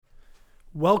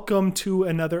Welcome to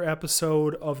another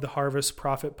episode of the Harvest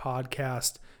Profit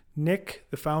Podcast. Nick,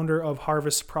 the founder of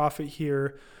Harvest Profit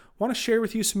here, want to share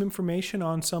with you some information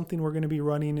on something we're going to be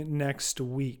running next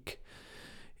week.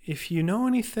 If you know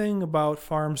anything about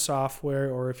farm software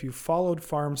or if you've followed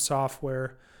farm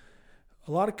software,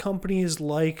 a lot of companies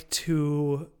like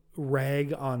to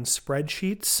rag on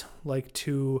spreadsheets, like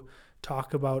to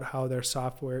talk about how their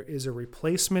software is a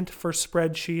replacement for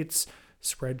spreadsheets.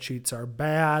 Spreadsheets are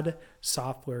bad.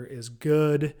 Software is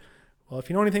good. Well, if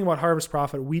you know anything about Harvest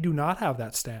Profit, we do not have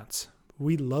that stance.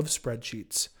 We love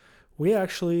spreadsheets. We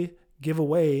actually give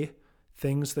away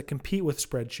things that compete with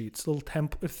spreadsheets,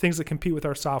 things that compete with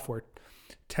our software,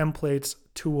 templates,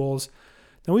 tools.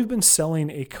 Now, we've been selling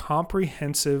a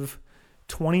comprehensive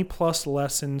 20 plus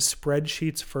lesson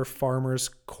spreadsheets for farmers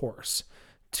course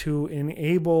to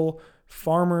enable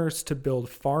farmers to build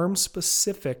farm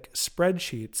specific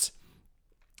spreadsheets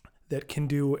that can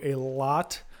do a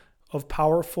lot of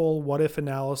powerful what-if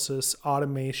analysis,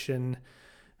 automation,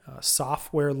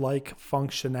 software-like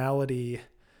functionality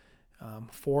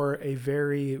for a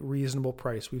very reasonable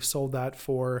price. We've sold that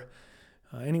for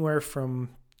anywhere from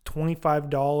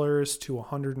 $25 to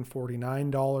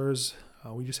 $149.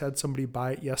 We just had somebody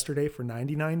buy it yesterday for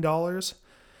 $99.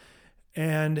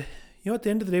 And at the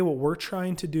end of the day, what we're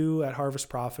trying to do at Harvest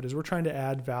Profit is we're trying to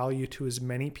add value to as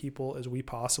many people as we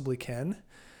possibly can.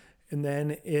 And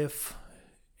then if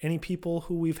any people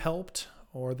who we've helped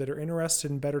or that are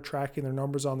interested in better tracking their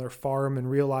numbers on their farm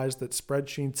and realize that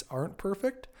spreadsheets aren't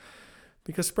perfect,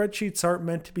 because spreadsheets aren't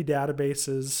meant to be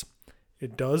databases,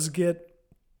 it does get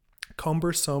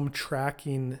cumbersome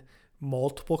tracking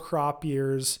multiple crop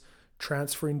years,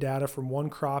 transferring data from one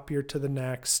crop year to the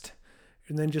next,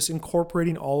 and then just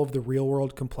incorporating all of the real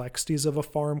world complexities of a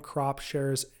farm, crop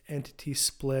shares, entity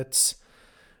splits,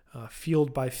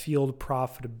 field by field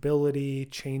profitability,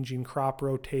 changing crop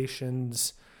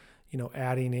rotations,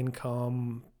 adding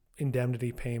income,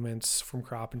 indemnity payments from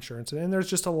crop insurance. And there's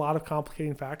just a lot of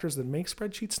complicating factors that make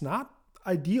spreadsheets not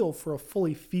ideal for a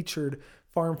fully featured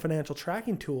farm financial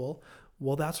tracking tool.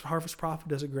 Well, that's what Harvest Profit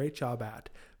does a great job at.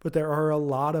 But there are a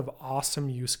lot of awesome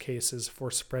use cases for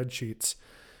spreadsheets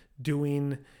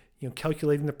doing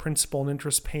calculating the principal and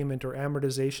interest payment or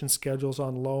amortization schedules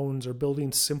on loans or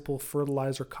building simple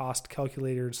fertilizer cost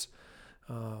calculators.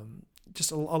 Just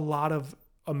a lot of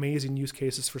amazing use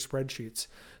cases for spreadsheets.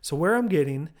 So where I'm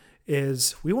getting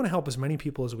is we want to help as many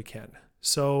people as we can.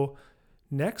 So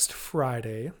next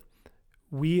Friday,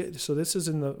 we're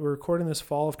recording this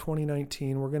fall of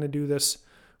 2019. We're going to do this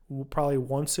probably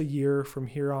once a year from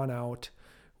here on out.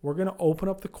 We're going to open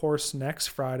up the course next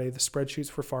Friday, the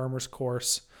Spreadsheets for Farmers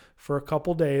course, for a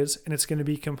couple days, and it's going to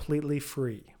be completely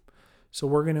free. So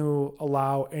we're going to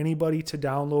allow anybody to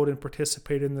download and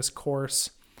participate in this course.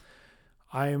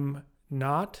 I'm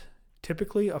not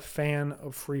typically a fan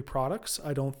of free products.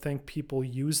 I don't think people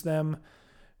use them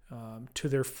to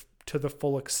the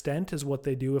full extent as what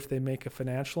they do if they make a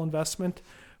financial investment.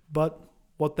 But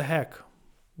what the heck?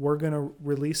 We're going to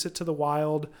release it to the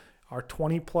wild. Our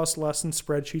 20 plus lesson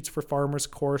Spreadsheets for Farmers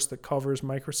course that covers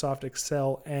Microsoft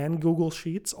Excel and Google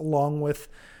Sheets, along with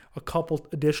a couple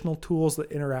additional tools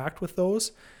that interact with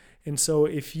those. And so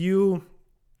if you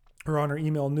are on our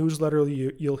email newsletter,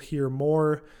 you'll hear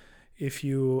more. If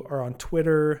you are on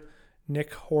Twitter,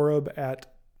 Nick Horeb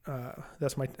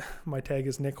that's my tag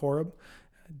is Nick Horeb,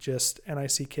 just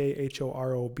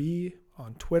NICKHOROB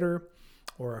on Twitter,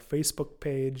 or our Facebook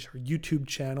page or YouTube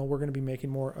channel. We're going to be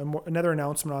making another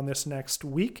announcement on this next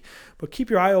week, but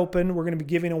keep your eye open. We're going to be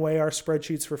giving away our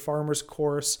Spreadsheets for Farmers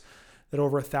course that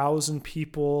over 1,000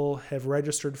 people have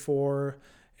registered for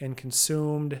and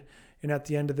consumed. And at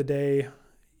the end of the day,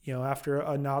 after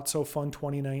a not so fun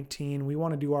 2019, we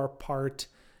want to do our part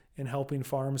in helping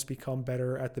farms become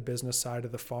better at the business side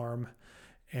of the farm.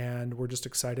 And we're just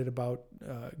excited about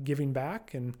giving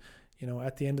back. And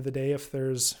at the end of the day, if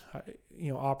there's,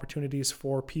 opportunities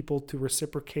for people to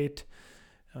reciprocate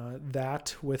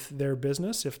that with their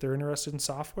business, if they're interested in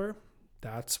software,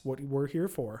 that's what we're here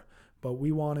for. But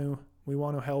we want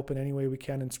to help in any way we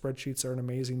can, and spreadsheets are an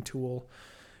amazing tool.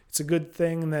 It's a good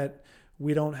thing that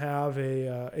we don't have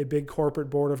a big corporate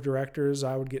board of directors.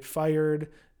 I would get fired.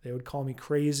 They would call me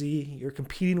crazy. You're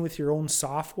competing with your own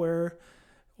software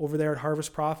over there at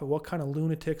Harvest Profit. What kind of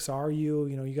lunatics are you?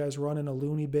 You guys running a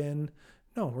loony bin?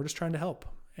 No, we're just trying to help.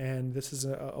 And this is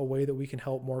a way that we can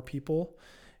help more people.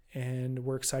 And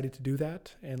we're excited to do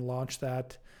that and launch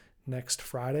that next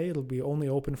Friday. It'll be only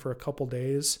open for a couple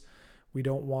days. We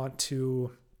don't want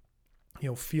to,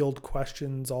 field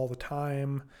questions all the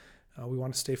time. We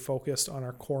want to stay focused on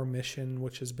our core mission,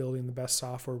 which is building the best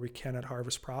software we can at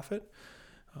Harvest Profit.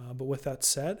 But with that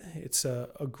said, it's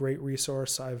a great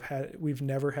resource. We've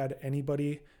never had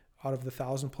anybody out of the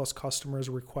 1,000+ customers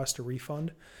request a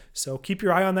refund. So keep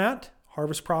your eye on that.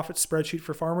 Harvest Profit Spreadsheet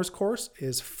for Farmers course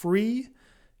is free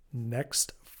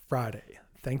next Friday.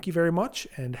 Thank you very much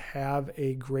and have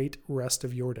a great rest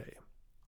of your day.